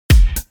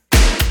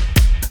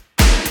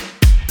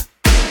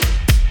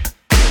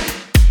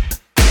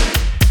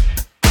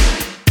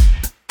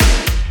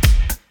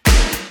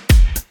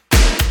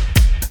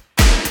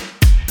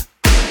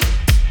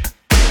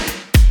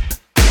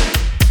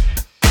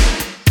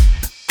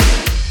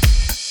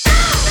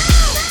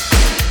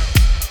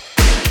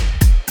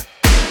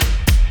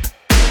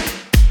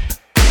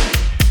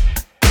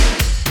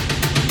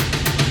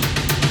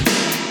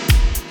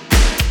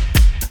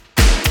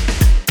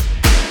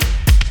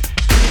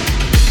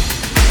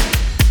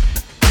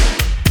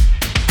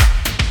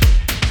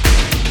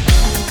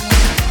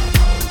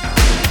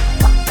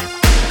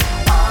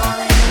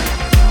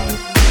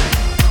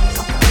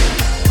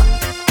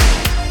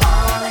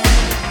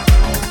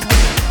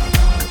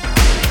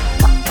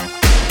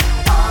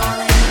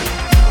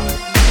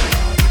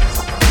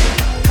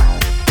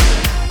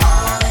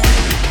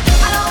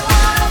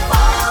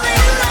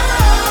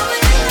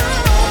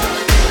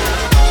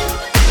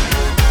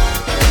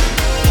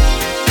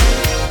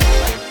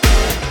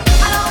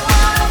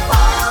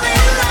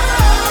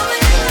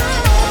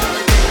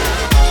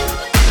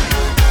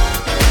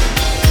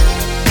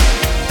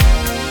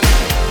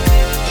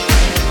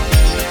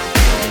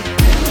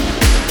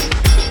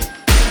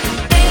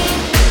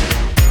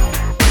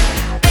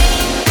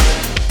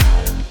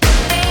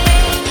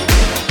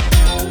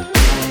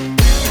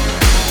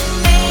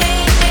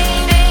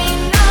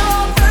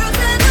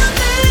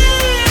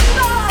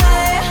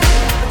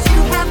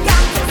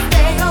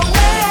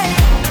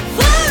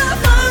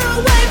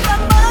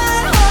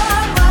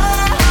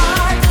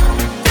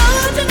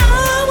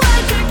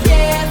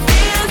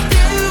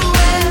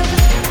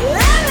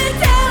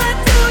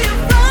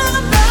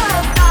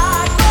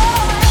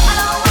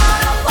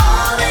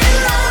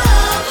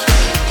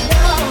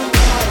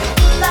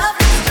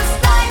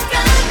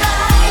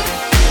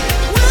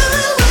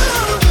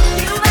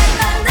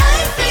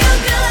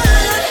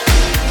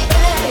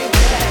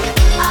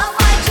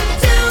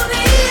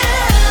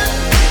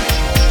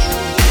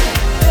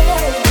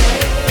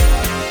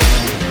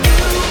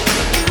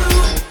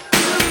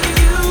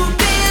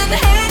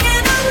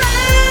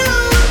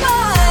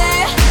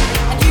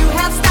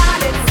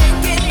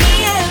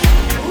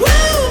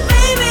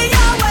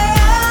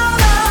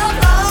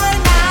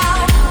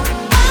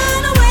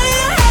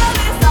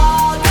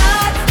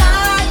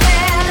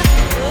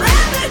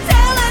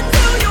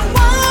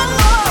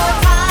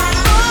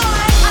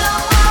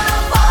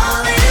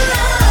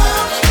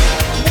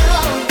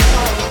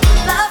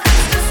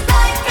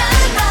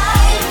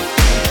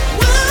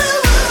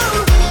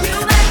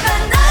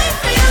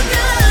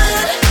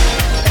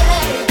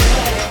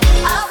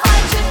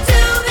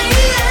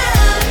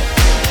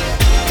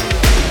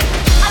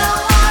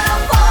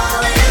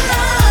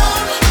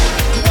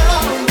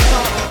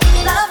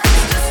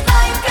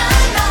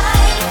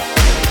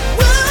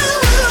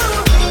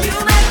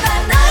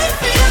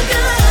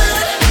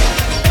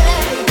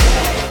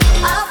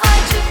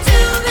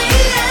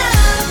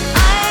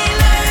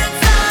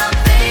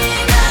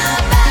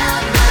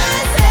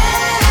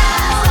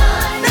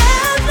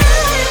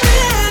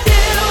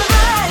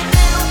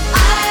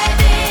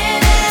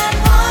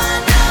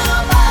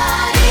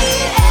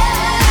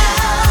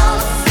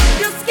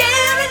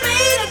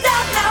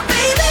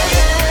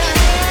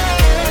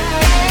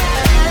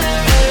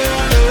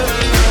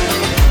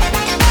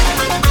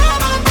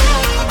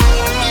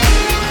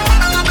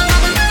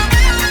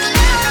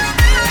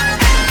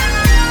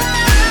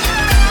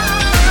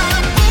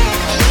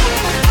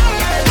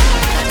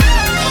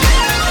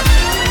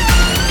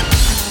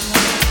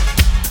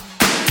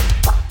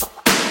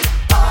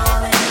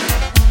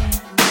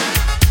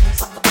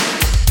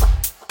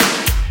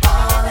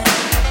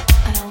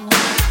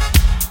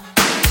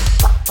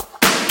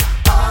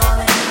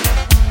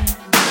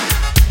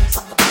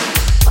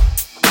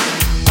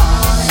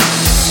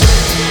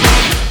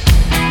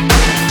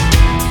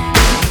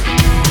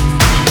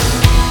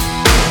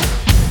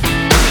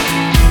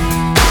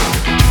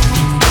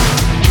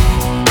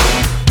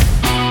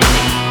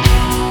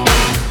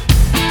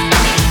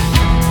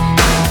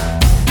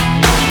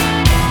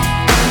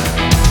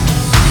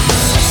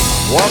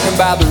Walking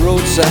by the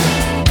roadside,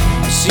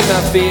 I see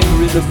my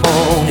favorite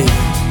pony.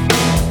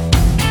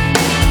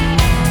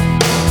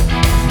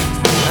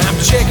 I'm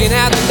checking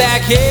out the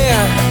back here,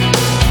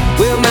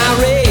 well,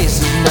 my race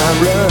is my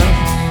run.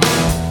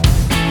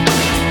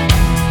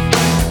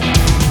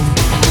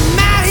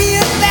 Mighty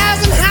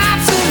 1,000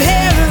 hops of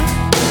heaven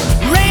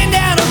ran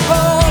down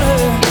upon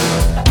her.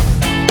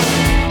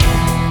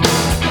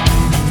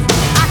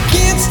 I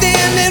can't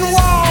stand and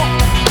walk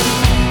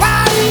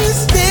while you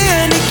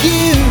stand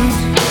accused.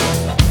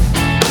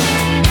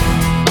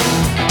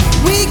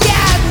 We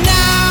got no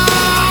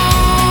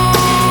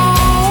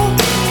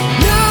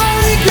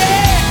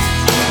regret.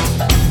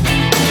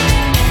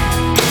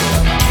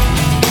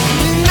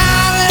 We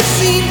might have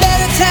seen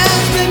better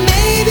times, but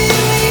maybe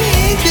we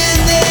ain't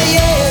been there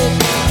yet.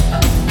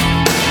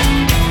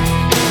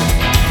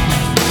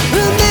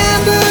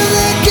 Remember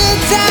the good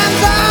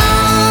times,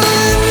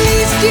 at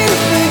least you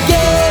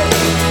forget.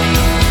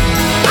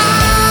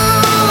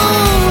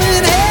 Oh,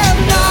 and have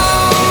no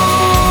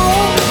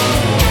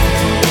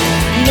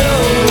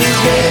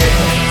regret.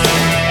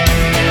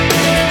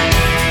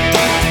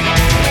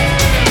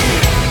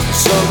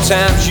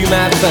 Sometimes you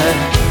might find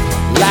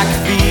like a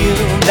field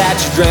that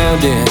you're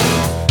drowned in.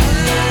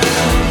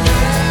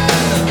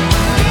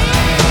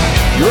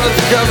 You're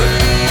uncovered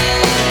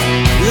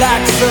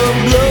like some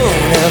blown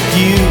out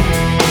fuse.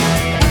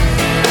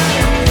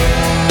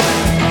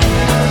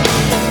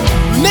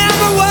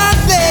 Remember one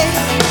thing,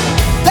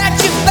 that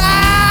you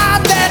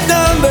found that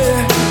number.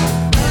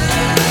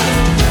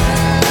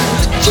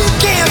 You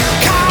can't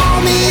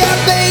call me up,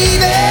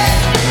 baby.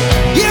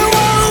 You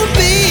won't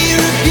be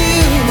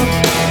refused.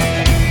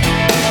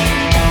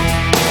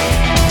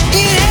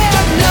 You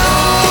have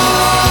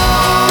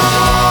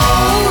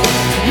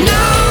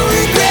no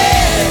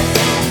regret.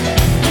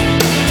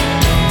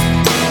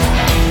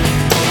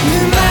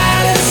 You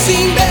might have seen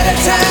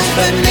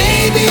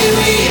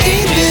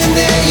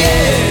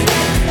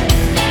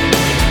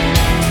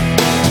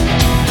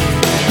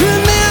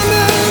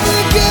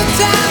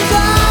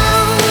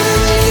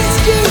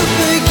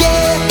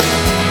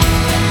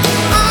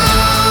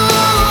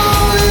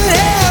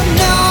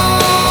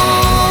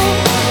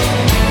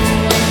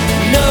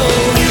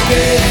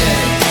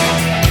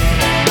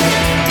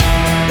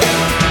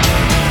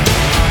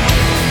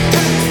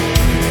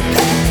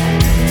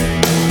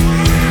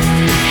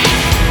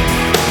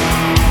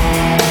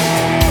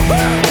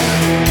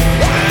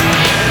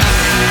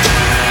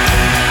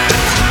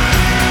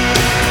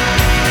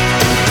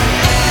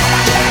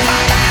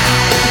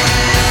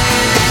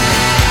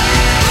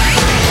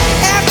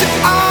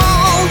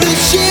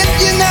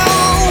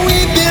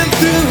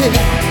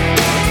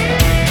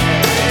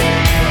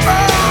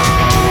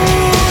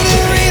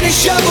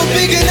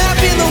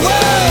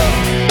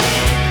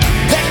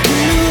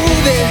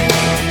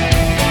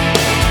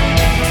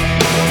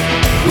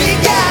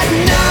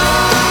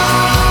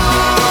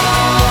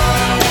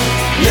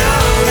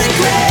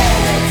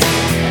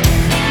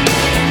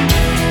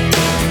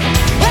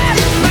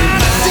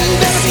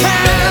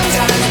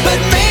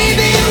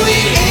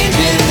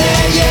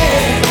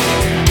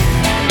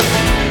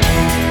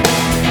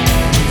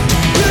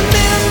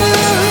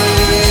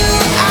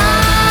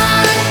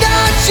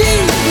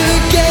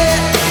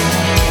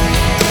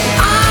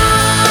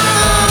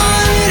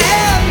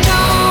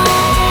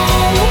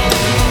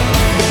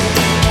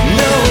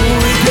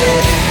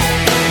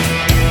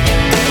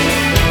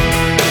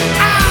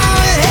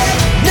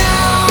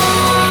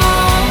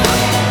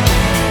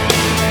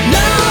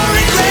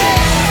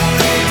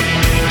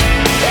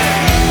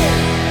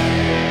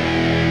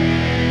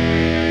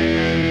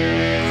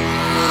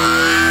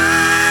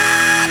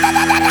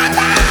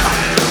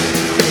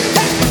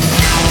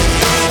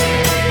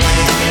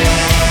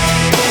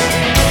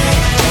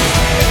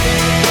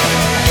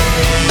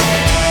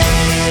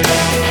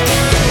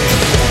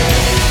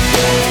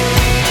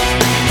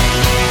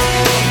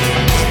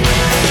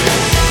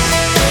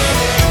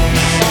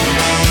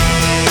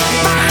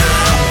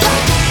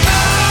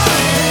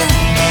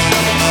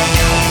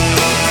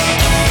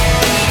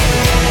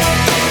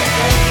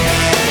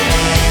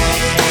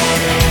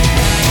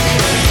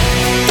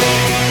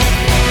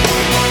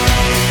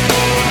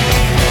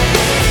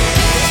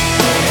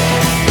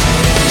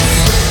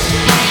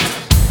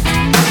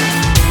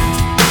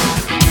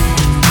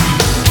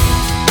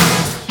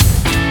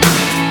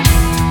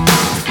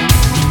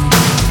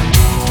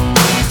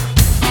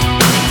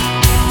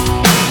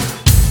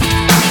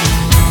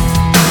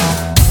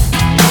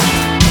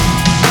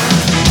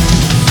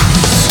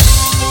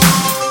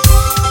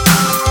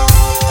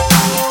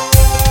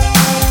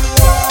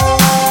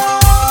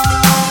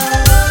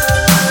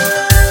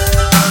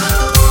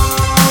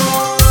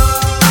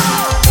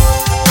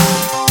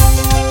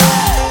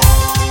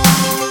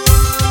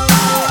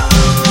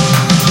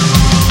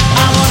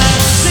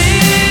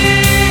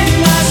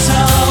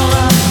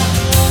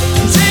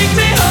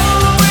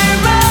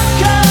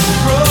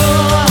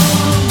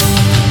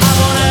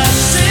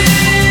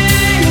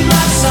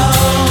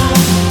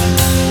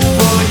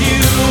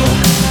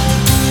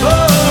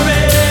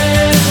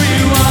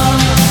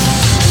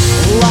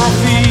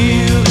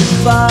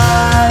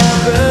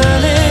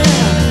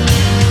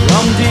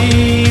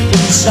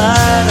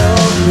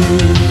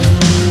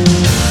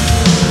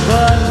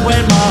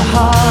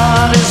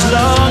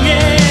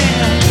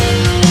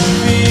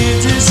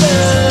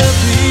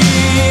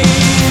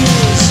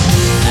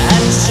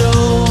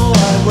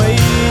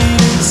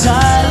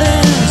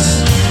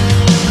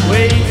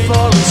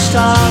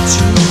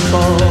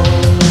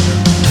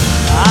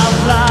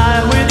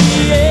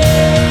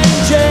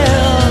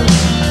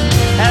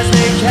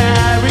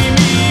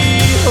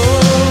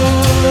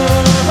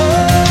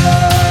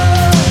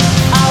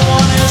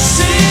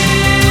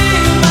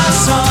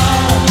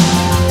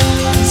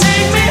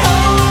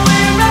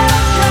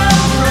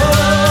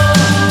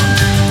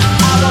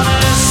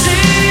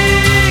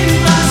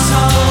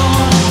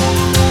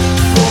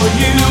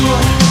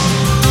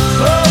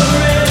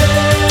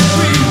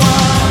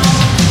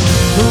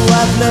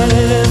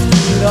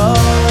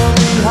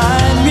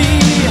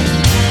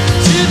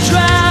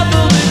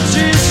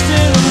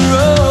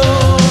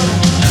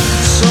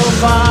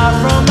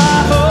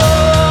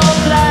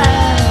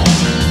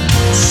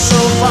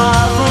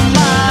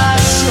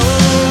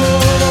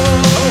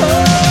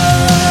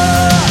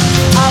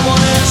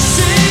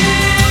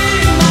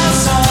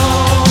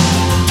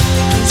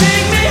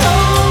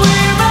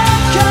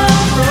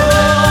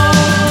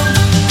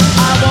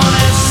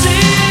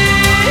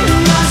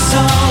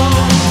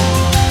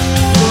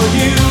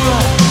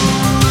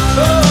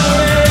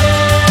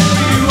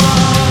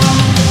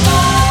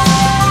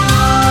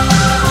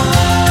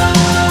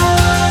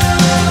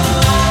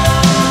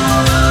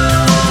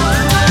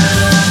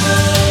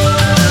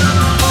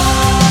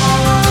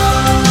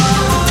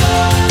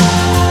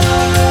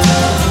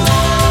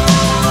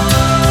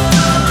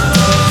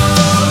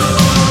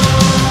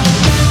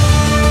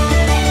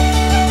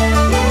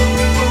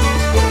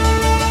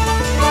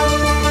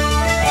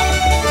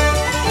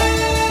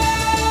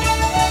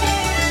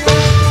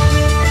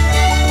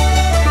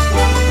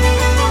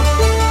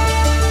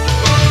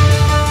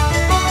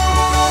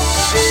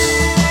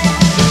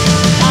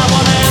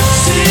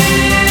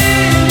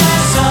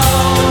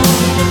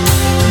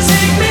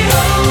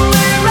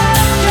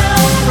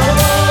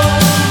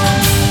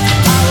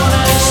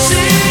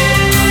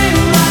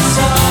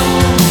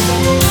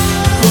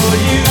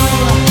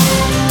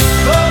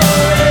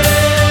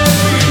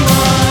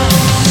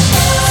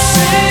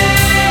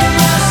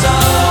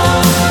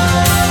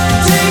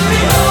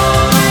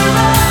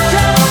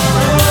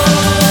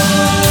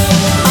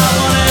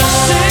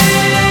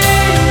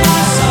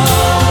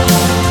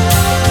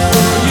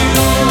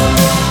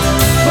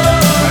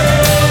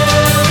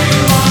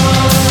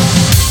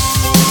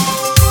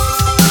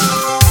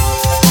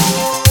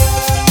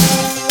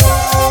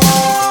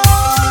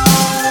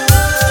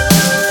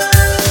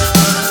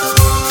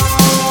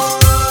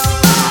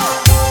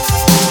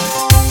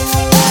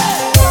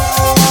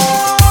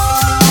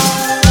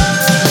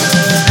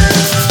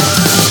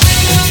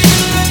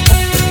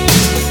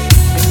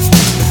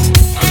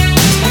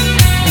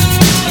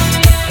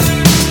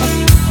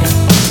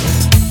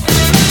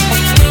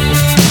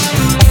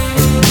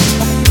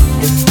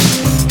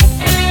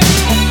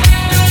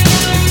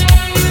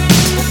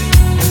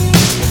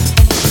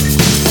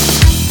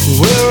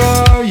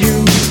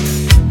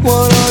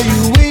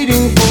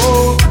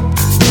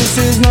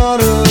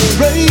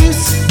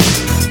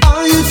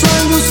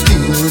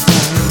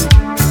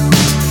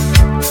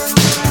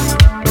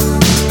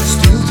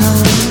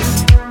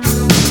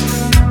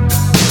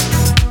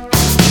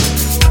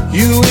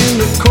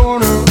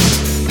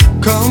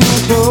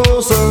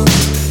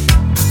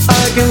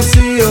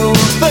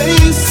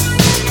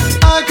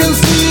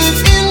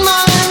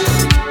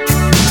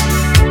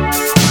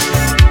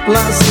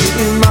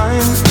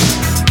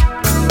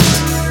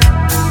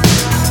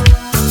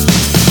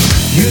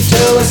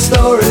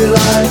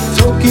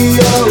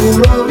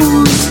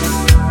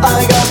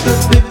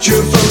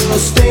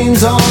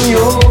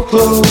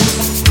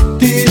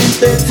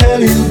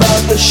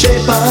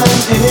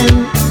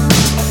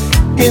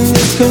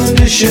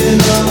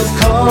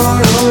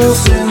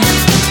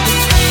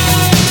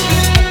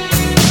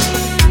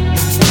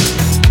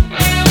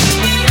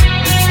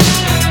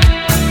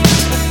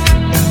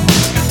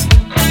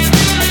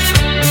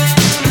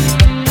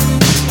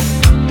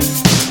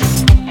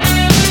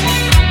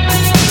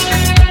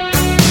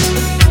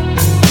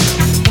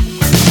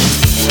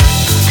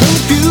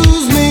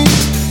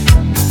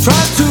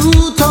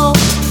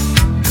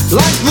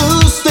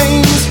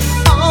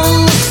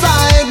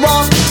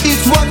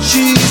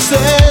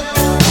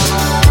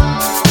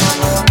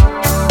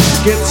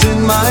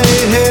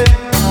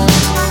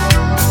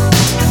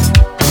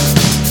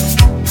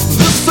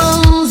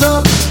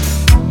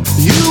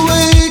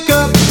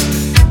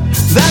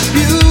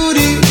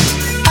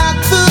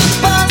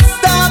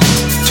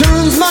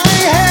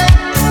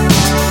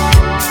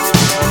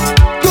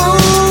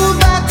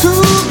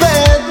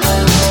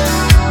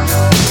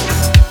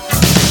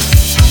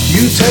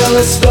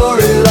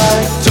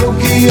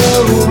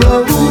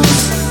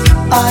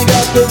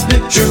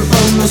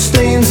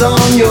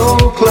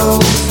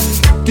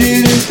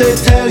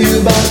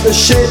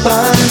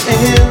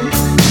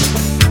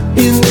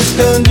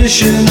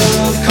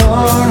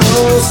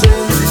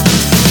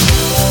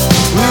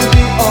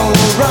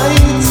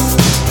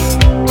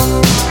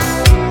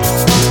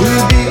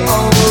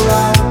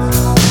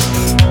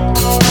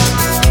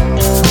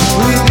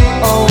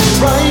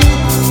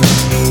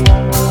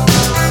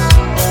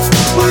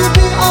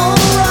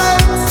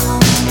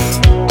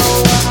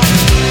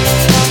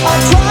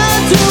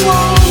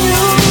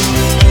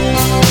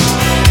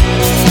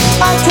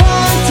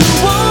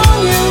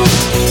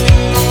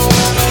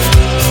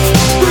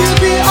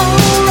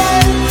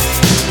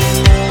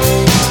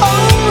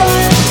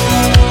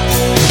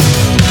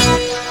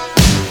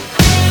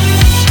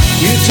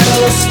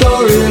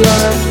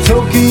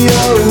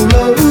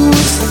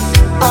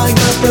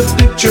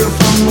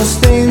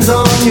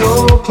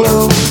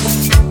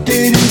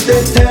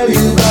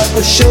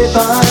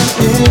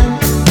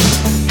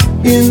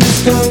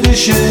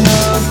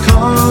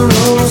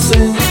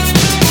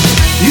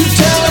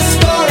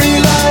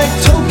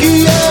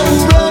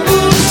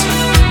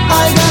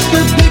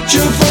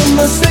From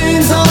the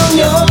stains on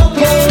your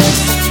clothes.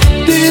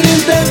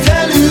 Didn't they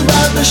tell you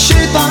about the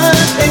shape I'm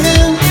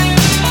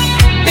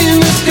in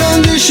this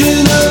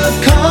condition of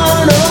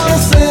carnal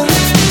sin?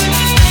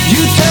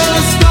 You tell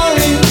a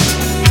story.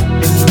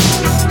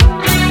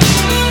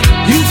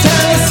 You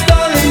tell a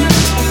story.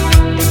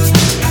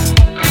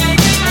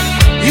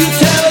 You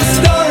tell a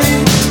story.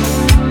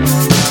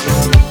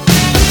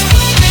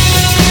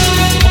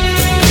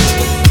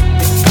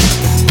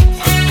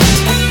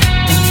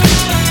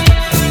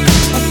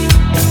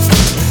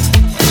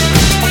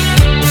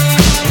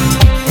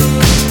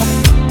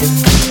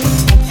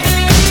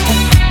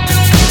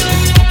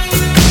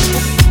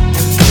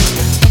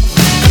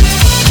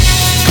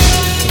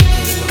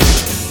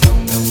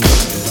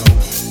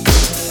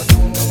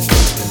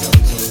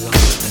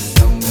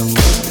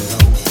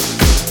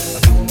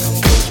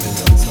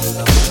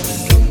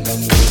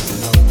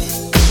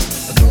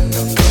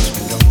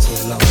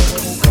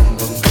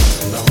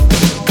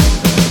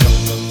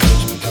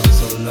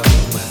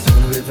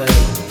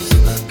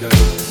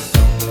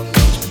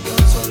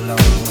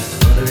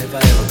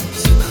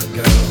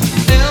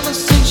 Ever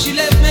since she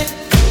left me,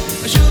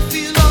 I sure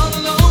feel all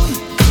alone.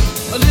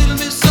 A little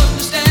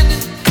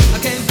misunderstanding, I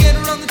can't get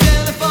her on the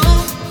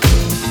telephone.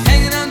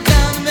 Hanging out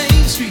down the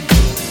main street,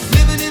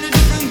 living in a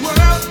different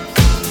world.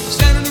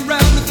 Standing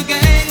around with the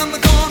gang on the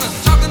corner,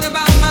 talking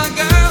about my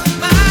girl.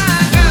 My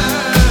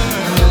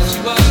girl, she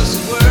was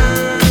the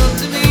world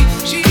to me.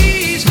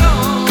 She's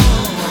gone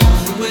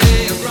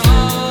away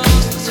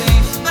across the sea.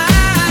 My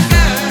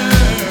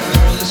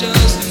girl is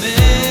just a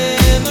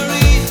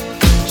memory.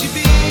 She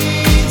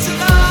beats a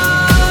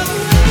long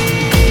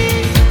way.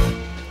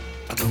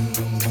 I gone,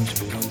 gone, gone, she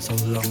been gone so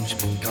long. She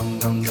been gone,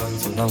 gone, gone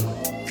so long.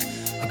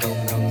 I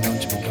gone, gone, gone,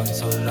 she been gone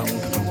so long.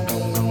 I gone,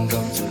 gone, gone,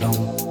 gone so long.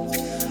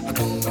 I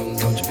gone, gone,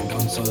 gone, she been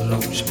gone so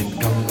long. She been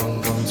gone,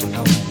 gone, gone so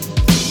long.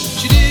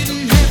 She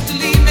didn't have to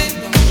leave me.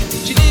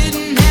 She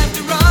didn't have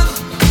to run.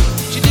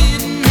 She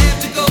didn't have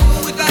to go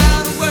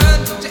without a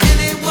word to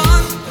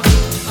anyone.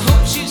 I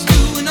hope she's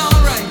doing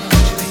alright.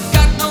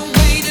 Got no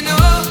way to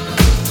know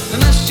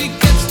unless she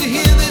gets to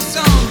hear this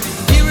song,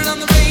 hear it on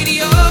the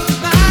radio.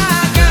 My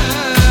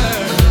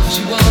girl,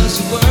 she was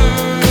the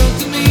world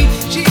to me.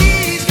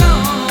 She's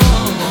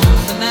gone,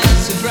 and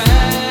that's a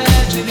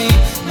tragedy.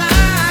 My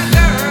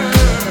girl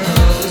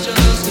is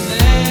just a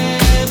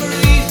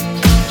memory.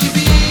 She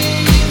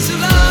beats a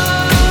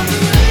long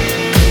way.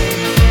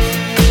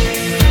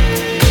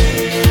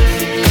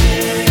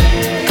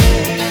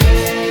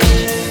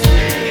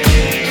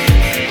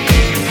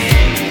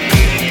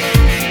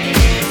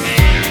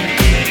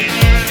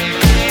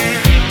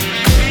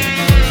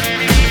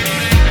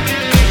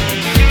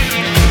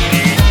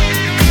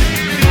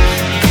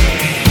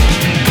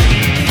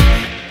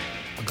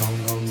 I gone,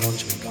 gone, gone,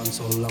 she been gone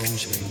so long.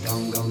 She been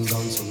gone, gone,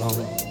 gone so long.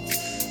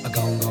 I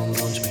gone, gone,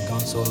 gone, she been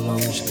gone so long.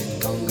 She been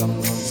gone, gone,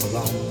 gone so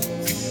long.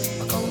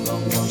 I gone,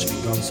 gone, gone, she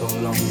been gone so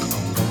long.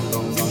 Gone, gone,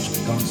 gone, gone, she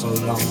been gone so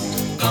long.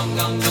 Gone,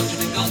 gone, gone, she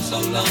been gone so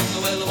long.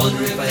 Well, I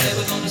wonder if I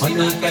ever gonna see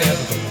my girl.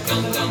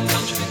 Gone, gone,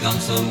 gone, she been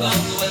gone so long.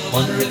 Well, I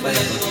wonder if I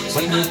ever gonna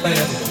see my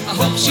girl. I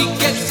hope she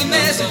gets the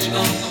message.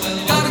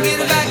 Gotta get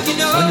her back, you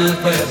know.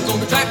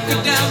 Gonna track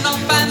her down, I'll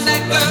find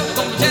that girl.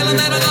 Gonna tell her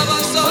that I love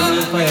her so.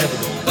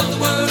 Put the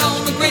word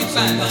on the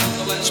grapevine,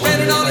 spread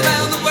it all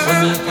around the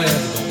world.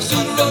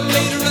 Sooner or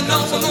later, I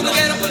know we're gonna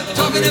get her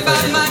talking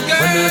about my girl.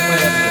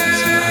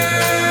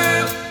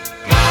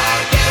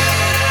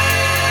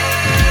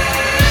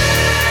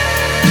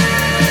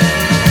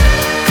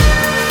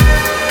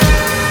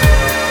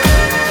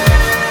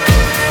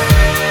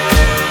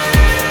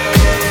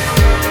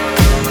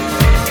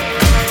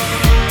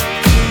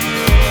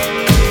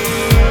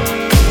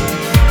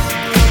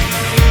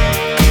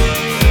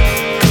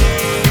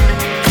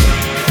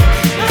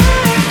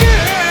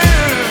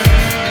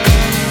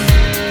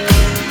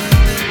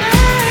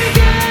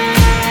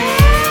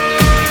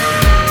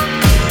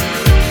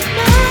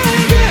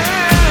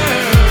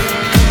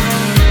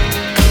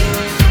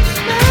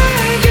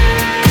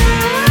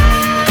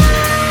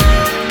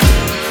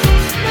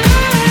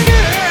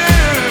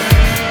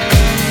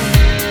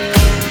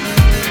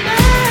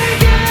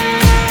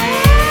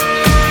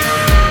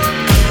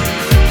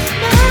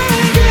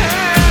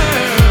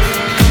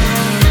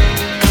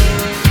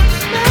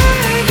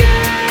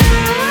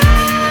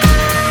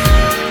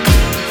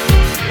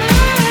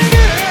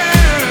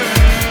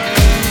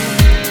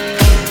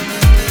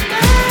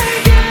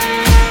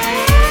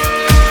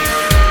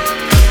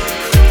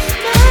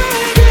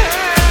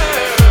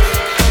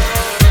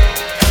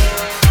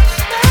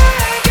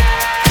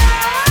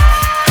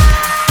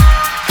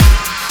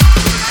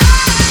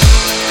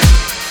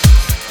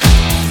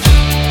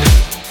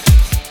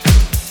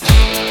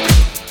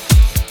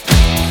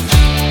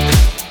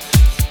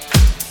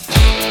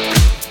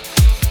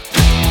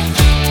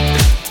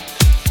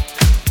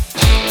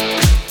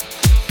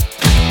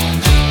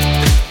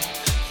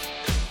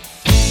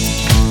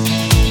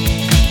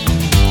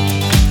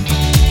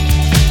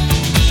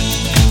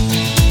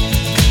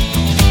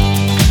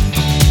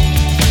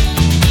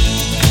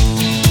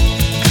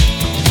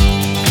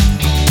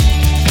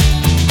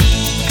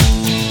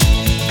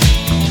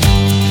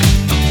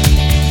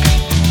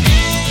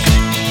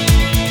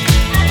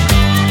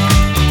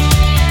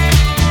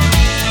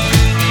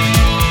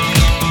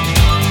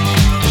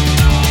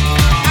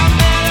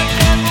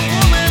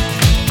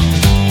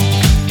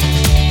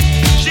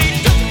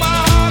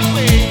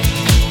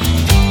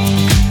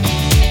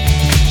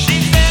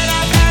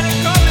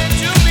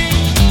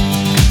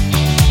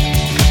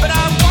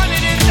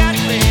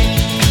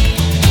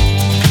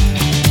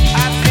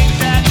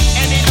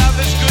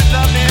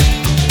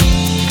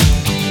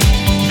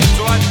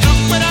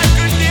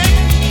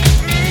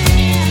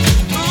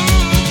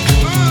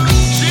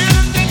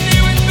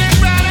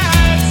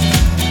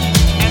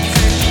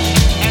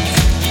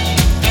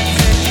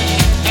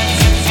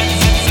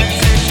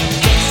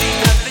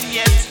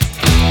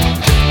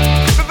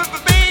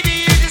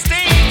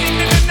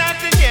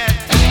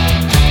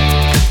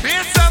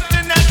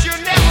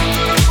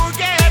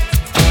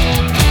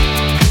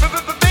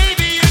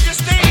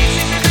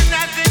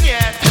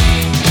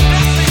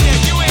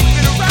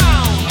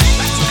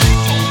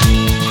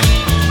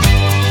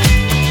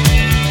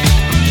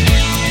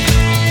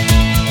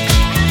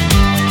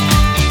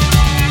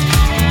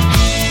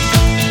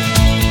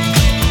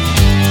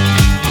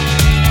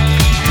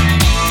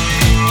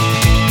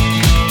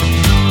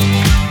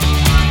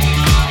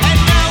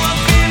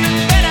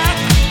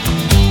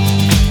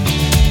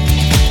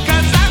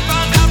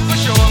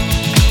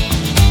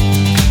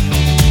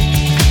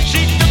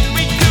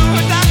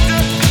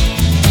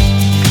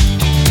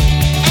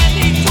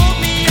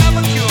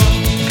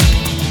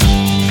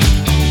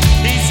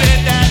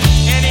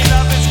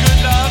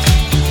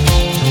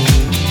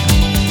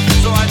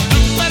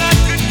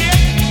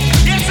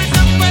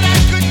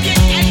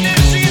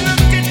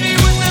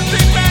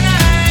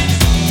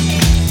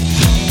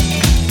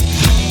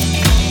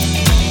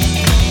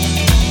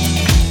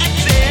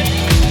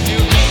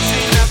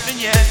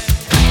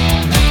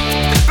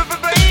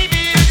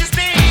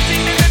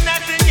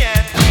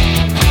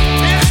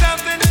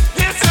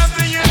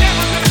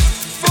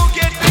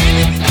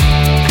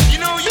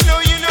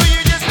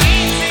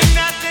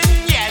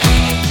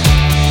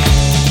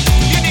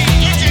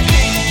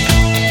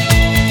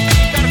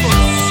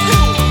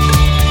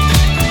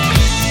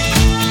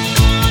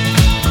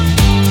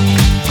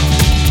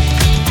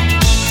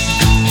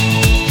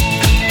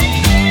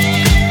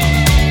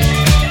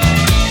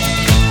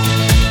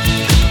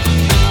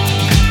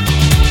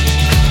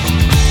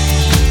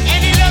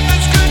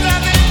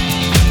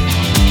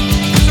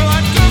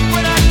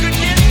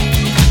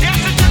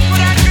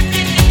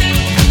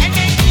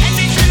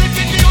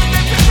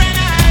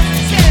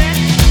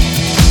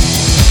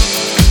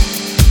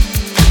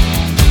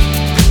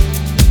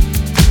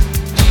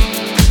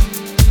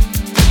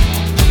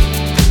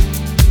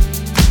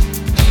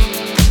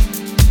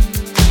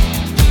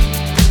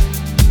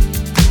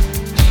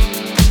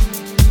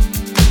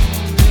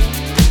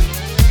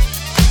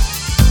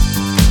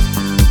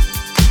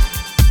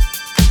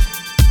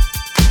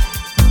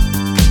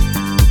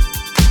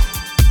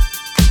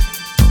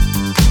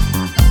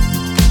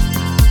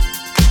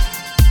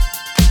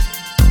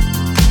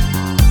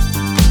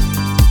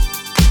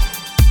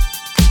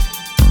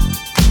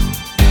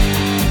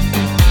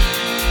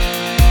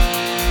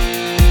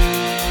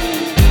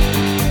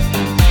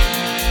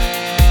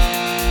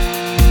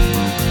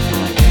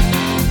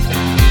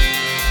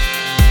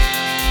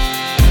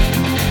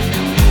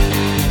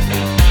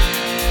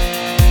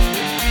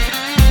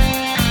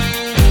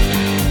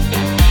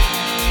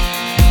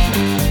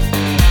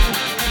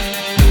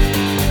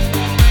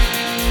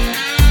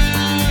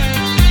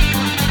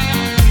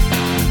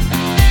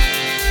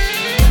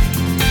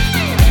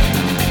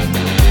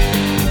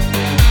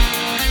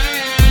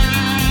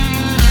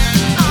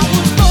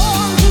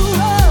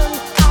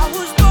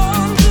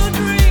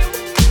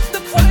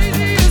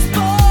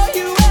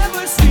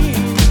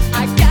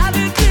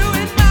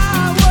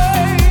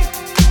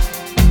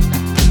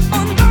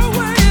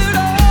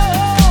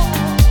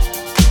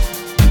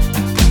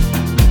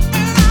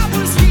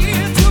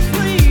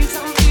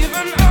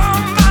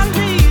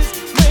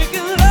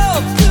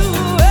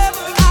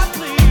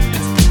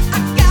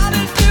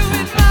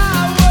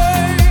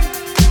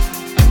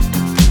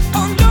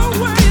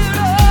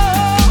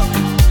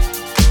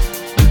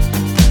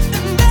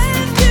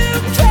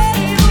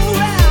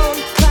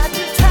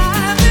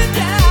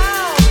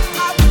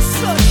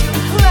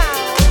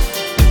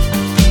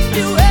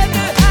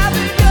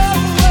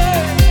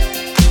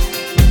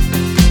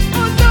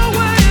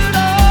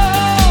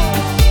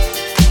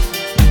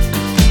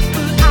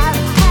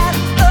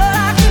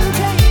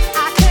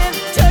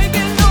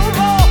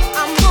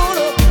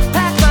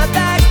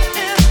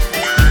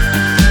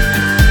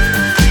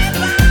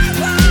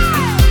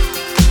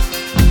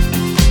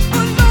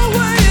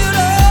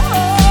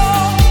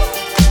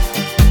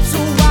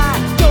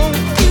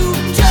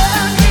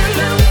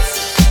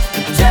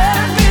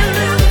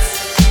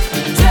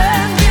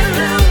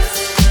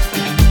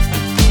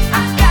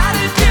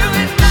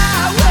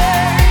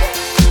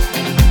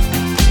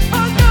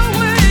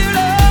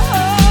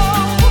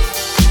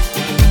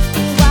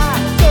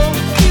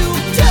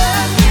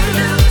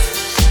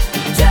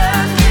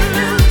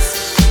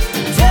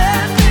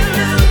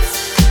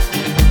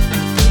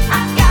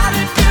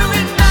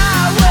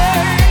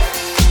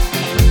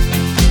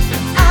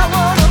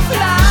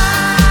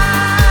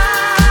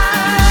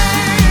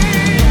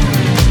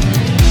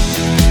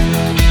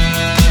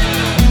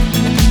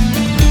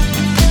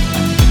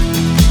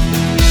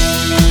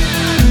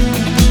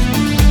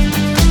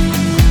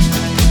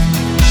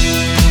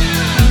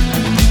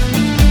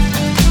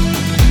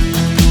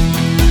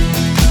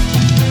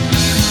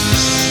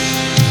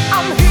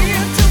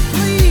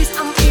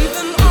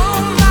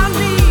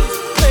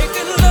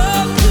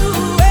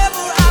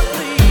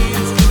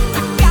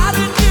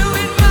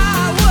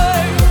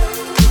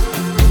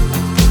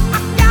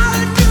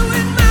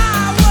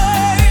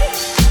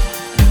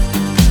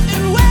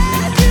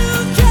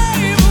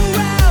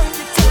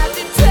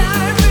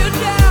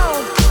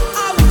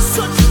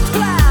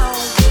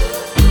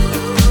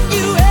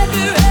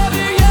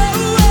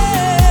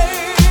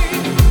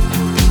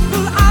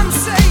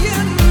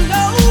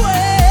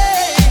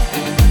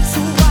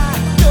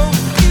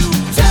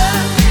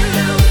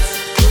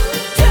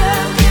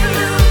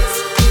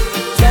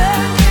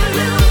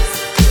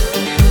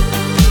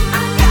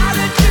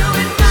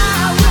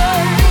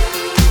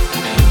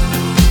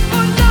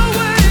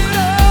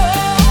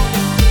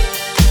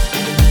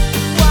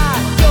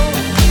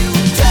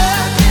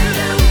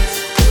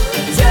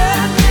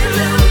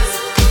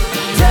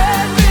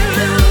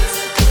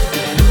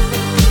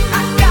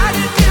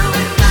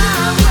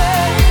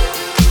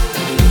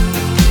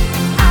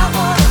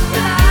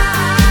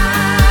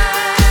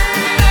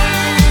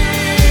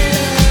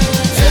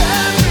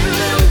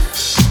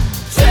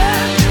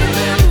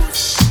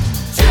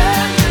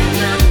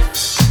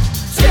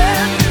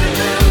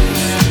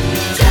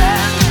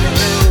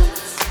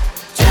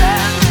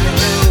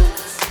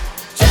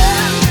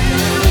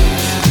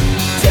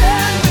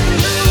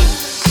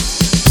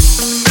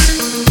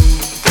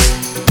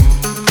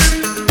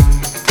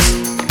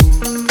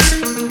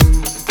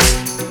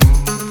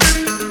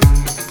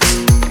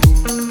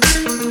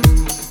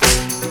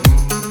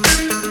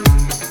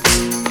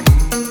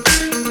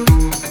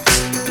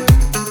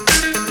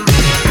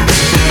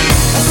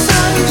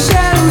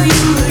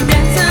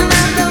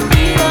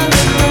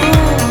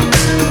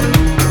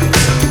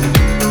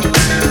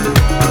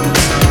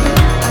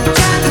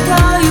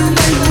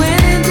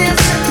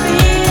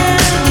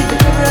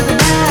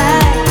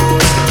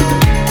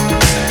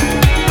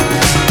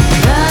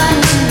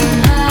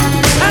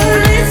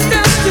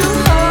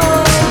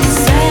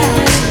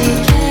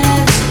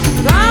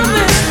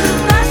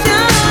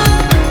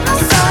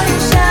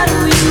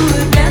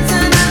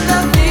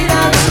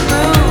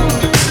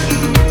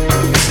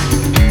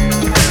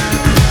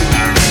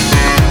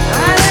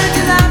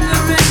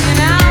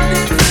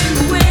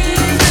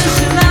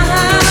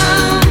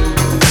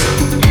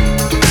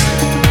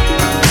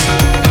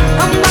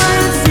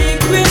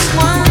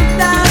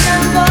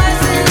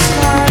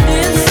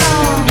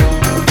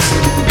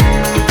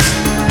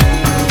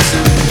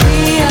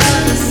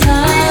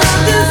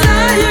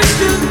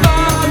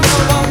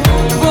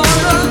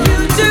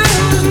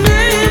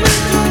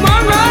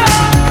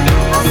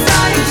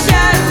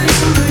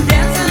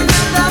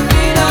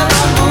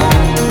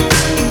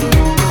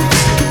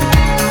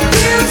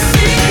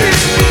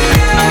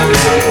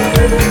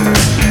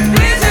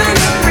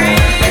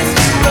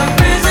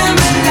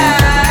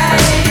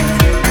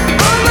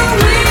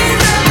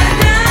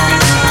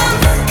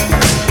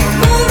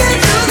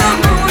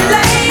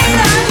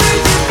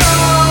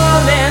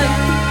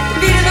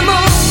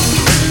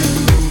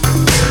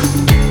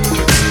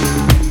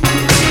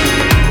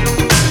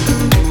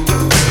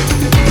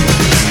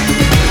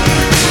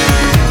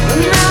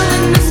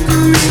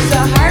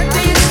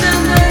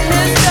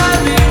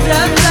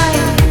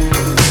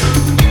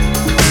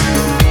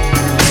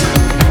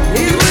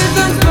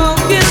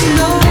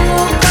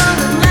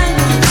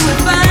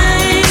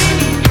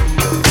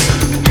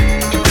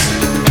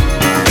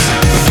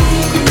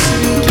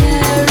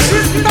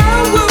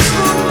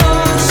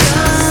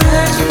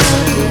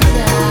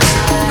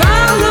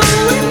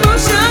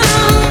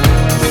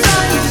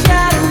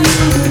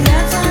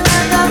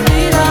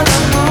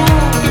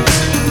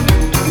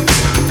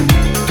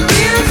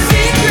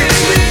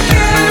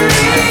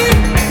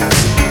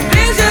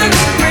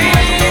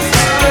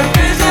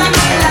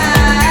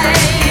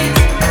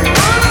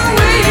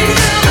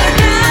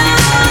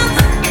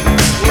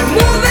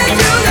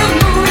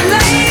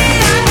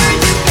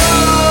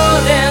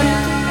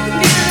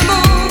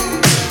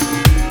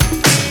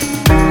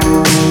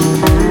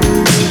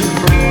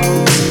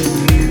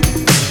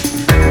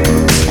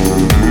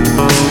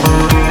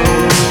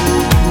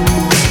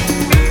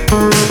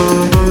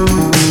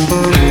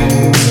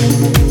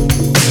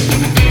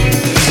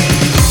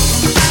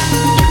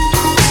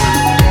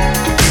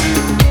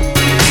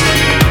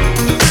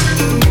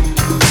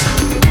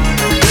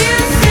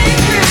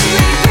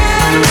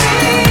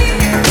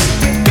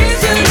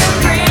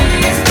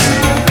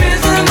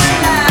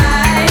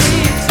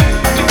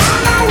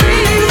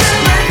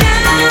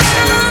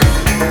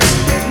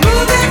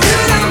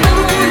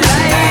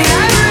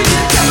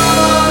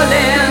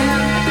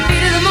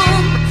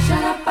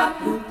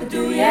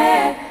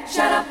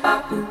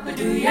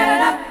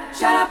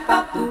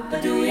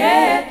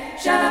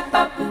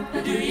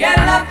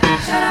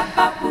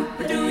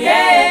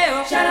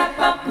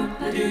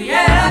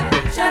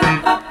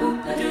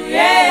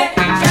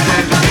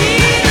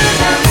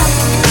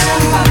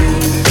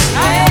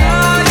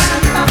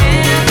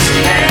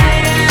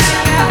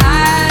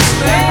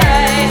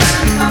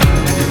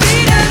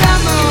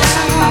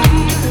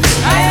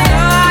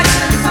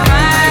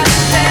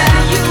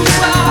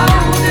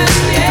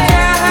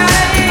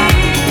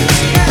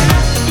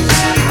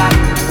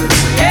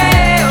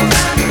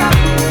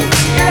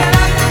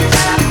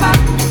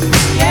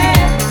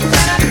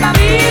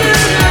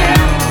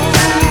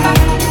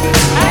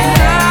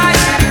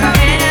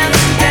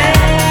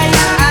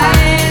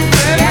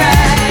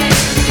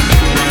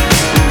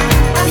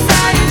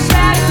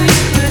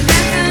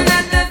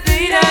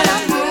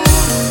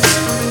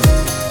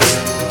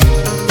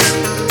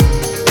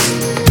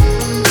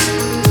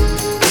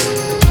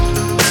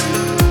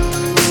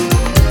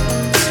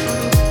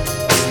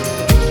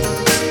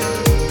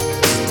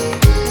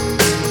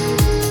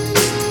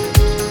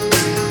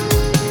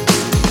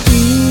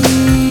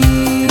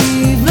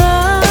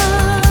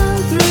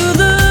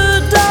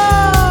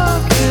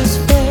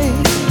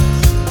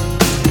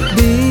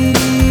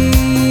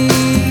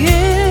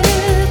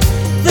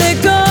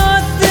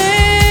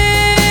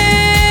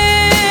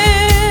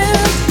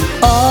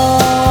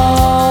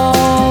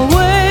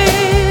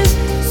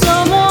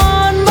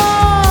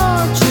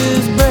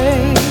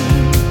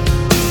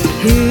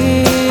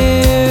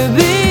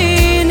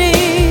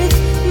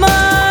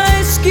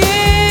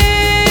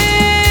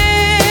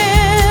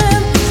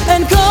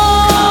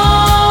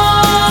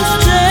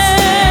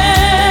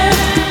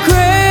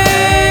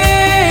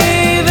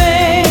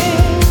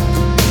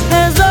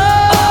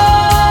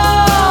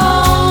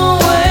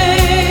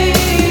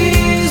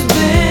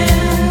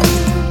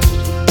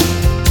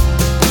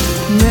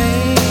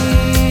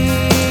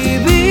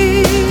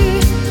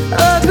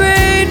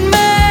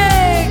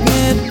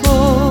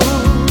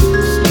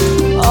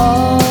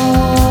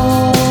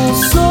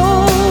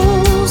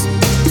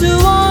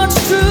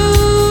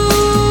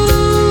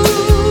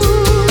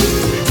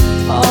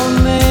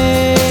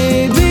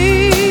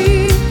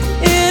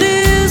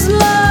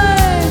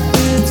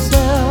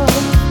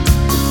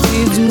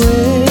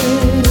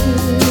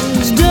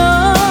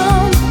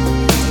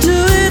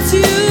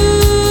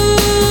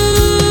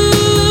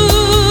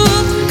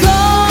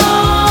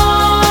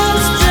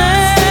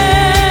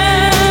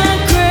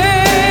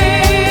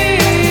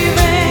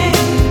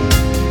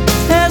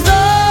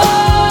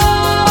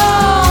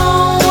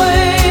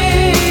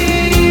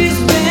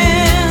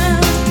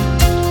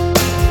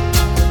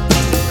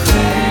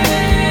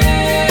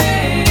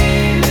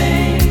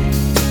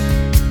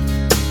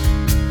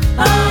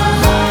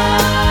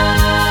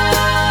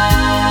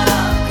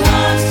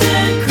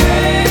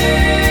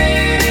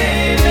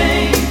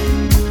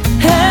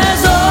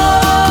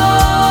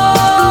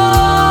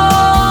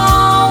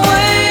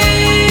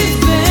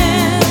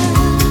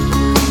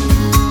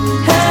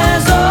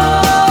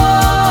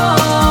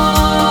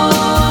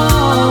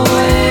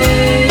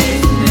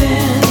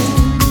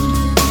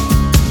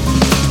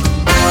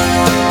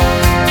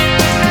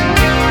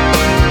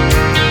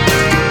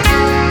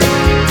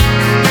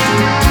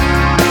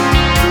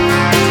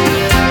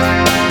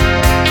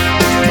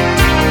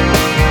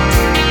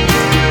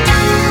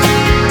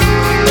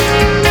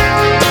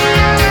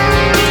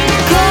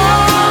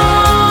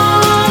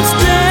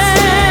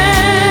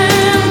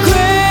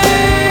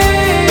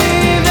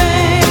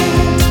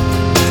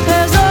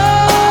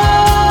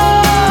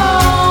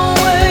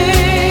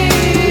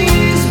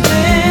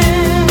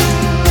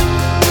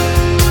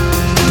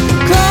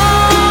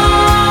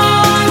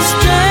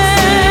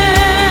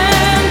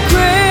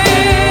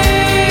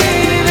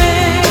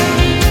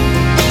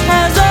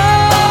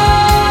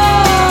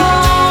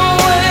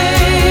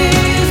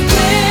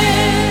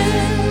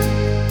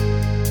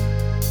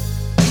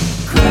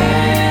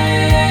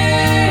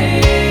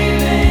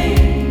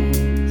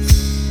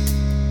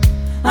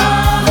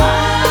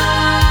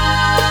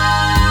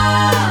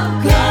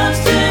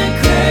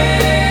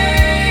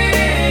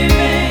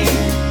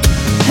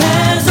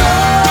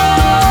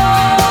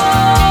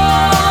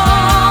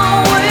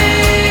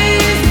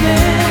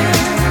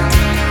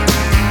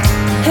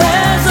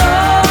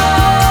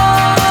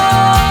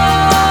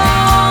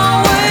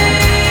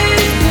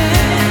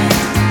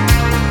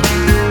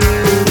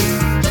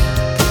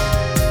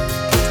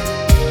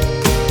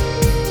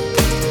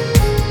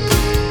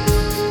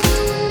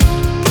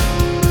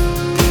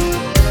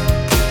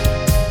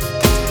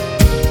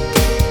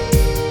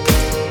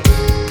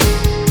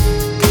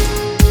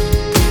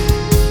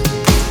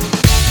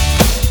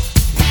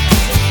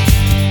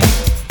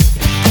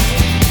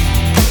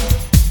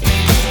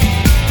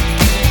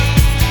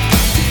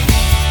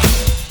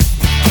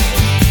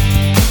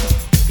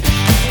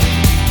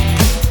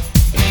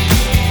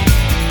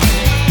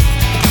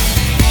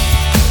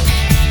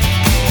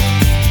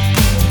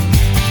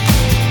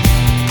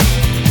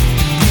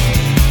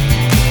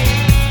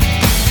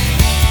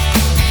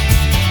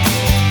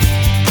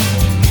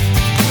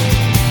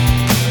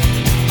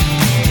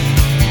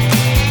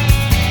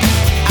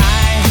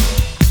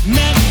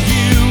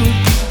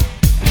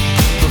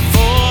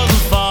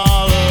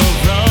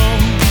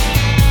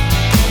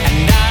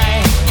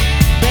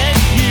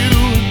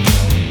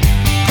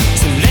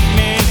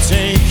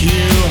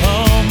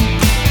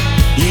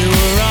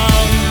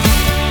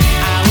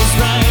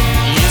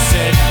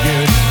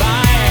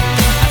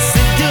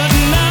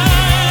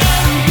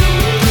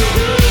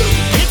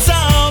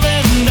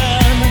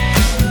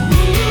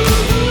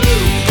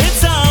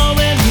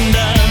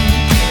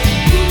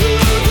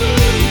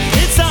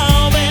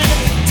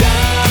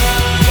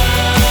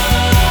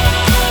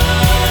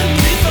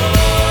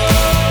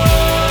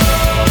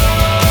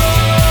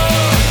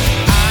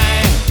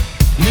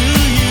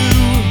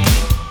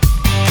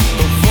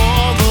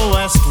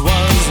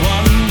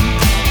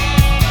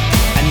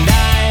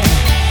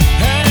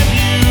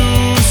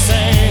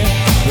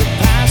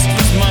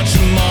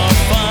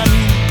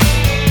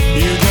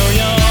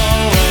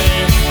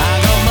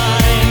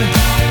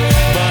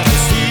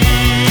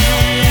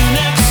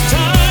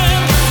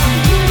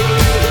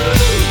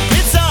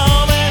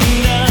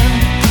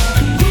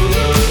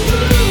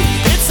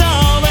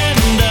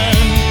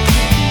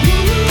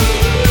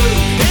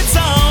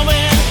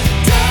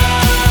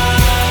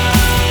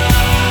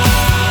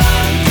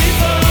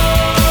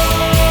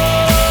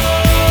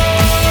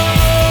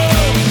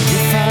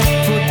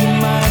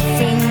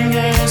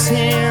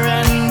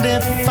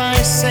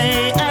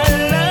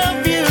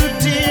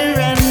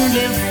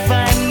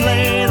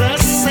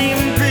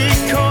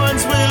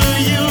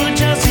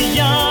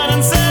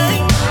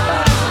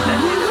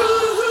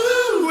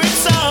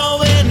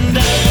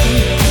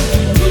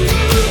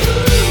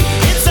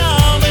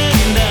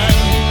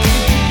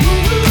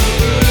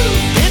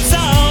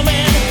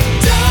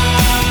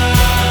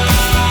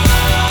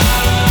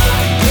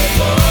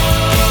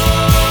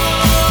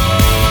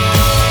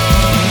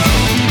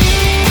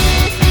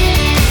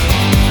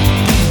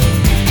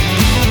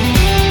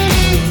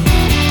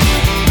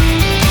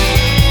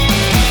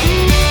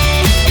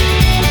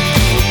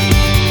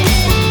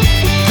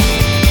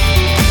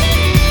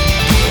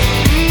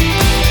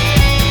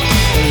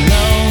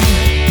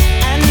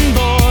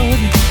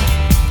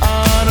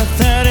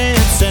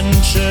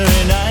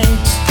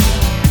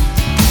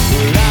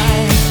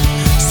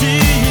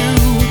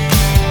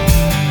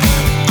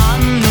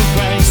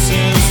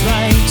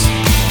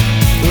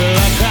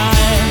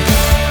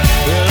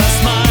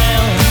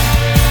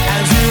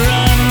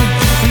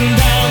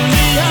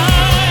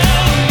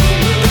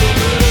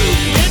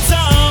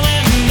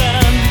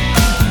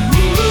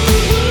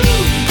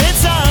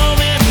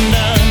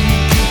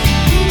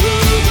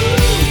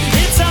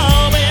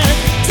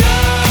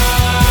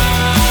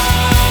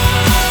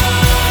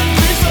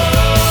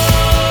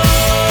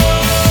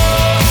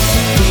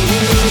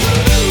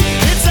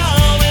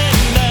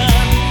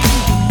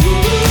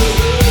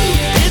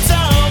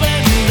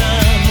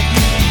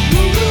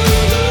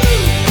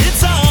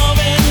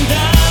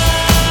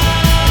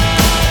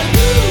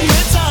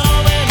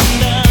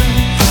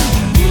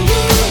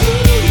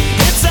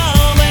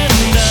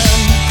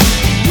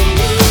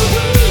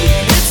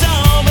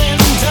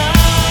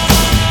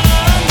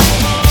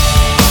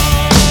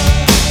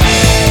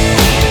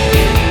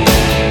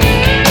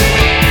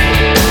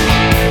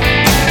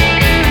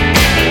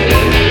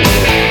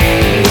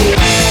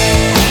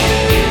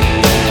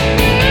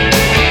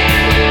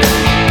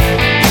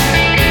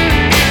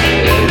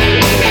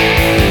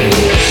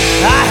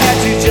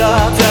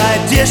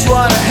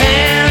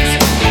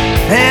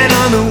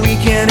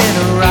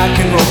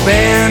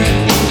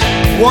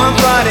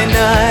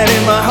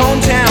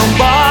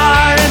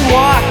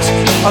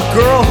 a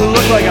girl who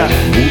looked like a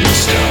movie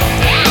star.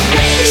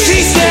 She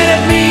said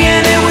at me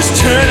and it was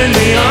turning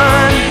me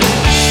on.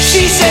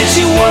 She said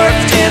she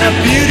worked in a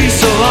beauty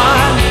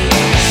salon.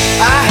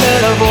 I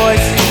heard a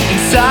voice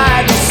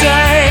inside me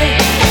say,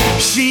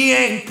 she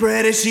ain't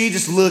pretty, she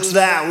just looks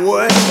that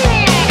way.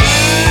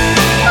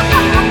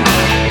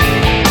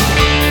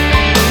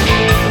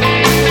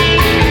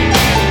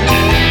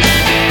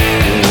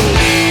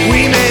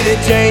 We made a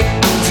date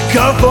to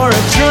go for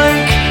a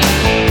drink.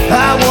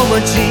 I wore my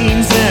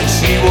jeans and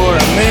she wore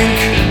a mink.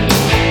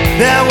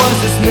 There was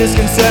this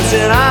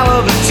misconception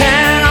all over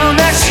town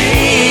that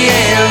she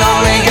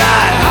only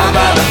got high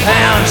by the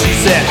pound. She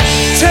said,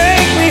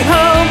 take me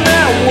home,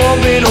 there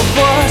won't be no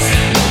fuss.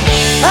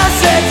 I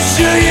said,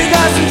 sure, you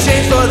got some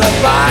change for the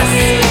boss.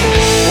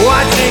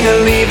 Watching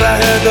her leave, I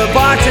heard the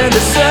bartender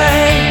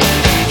say,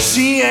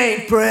 she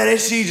ain't pretty,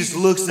 she just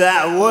looks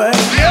that way.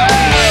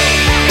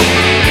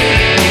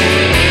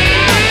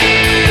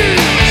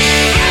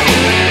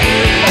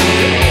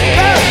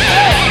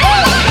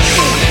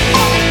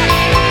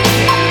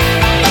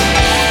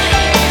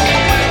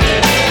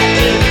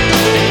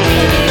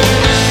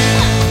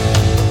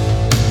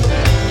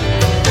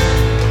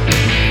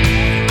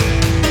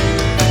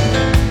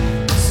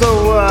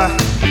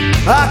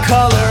 I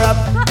called her up,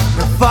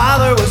 her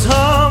father was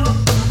home.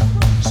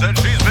 Said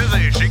she's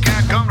busy, she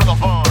can't come to the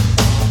phone.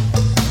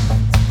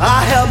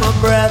 I held my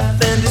breath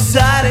and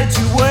decided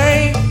to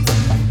wait.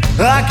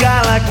 A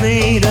guy like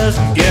me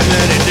doesn't get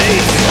many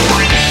dates.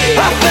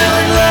 I fell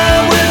in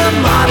love with a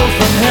model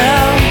from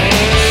hell.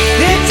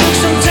 It took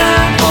some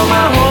time for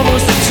my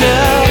hormones to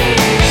tell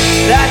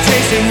that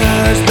chasing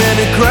her's been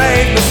a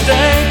great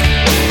mistake.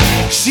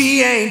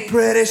 She ain't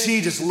pretty, she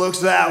just looks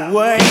that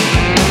way.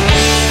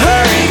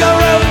 Her ego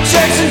road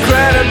checks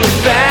incredibly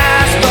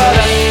fast, but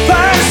her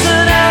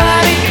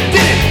personality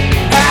didn't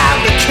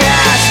have the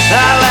cash.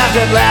 I laughed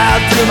out loud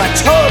through my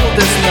total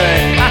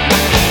dismay.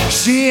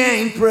 She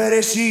ain't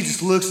pretty, she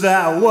just looks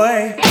that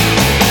way.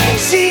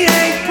 She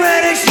ain't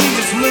pretty, she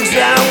just looks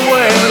that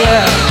way.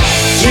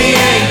 She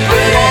ain't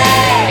pretty.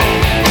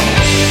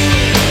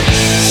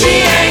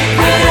 She ain't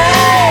pretty.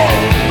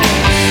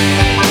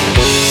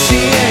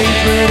 She ain't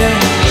pretty.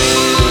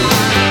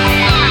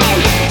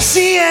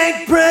 She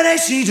ain't pretty,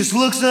 she just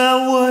looks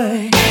that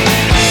way.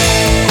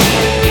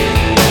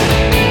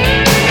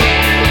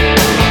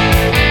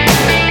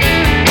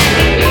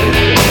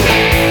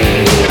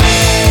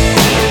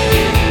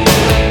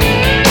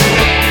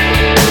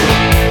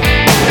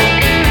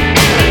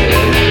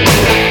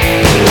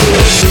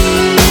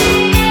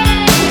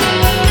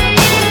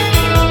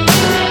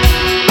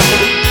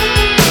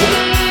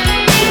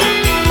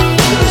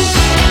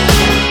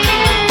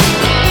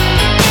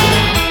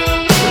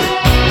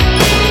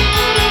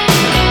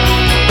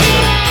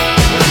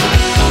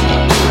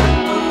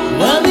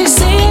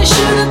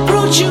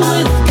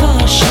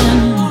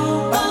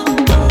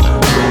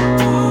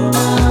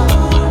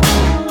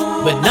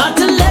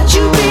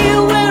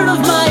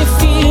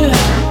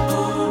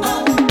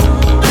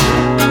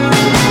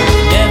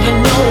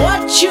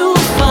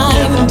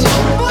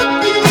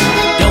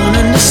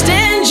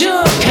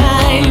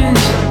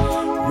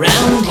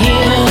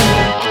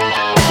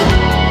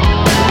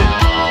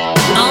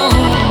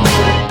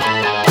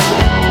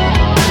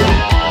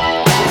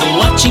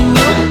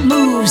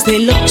 They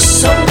look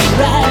so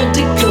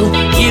radical.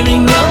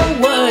 Hearing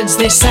your words,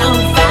 they sound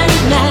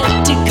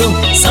fanatical.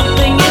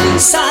 Something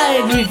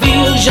inside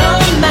reveals you're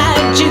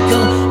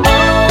magical.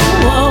 Oh,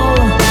 oh.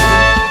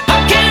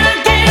 How can I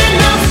get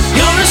enough?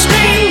 You're a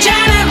strange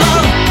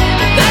animal.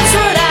 That's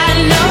what I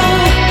know.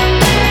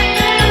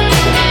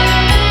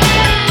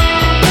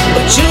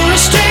 But you're a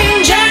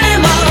strange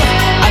animal.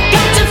 I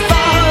got to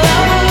follow.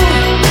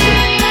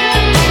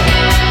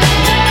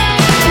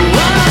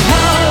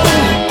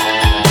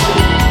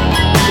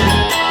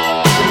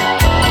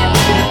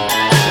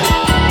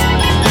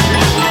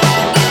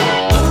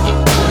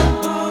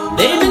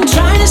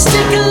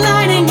 Stick a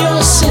line in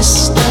your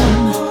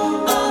system,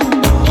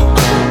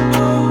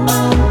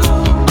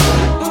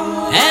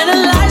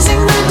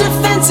 analyzing the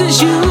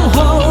defenses you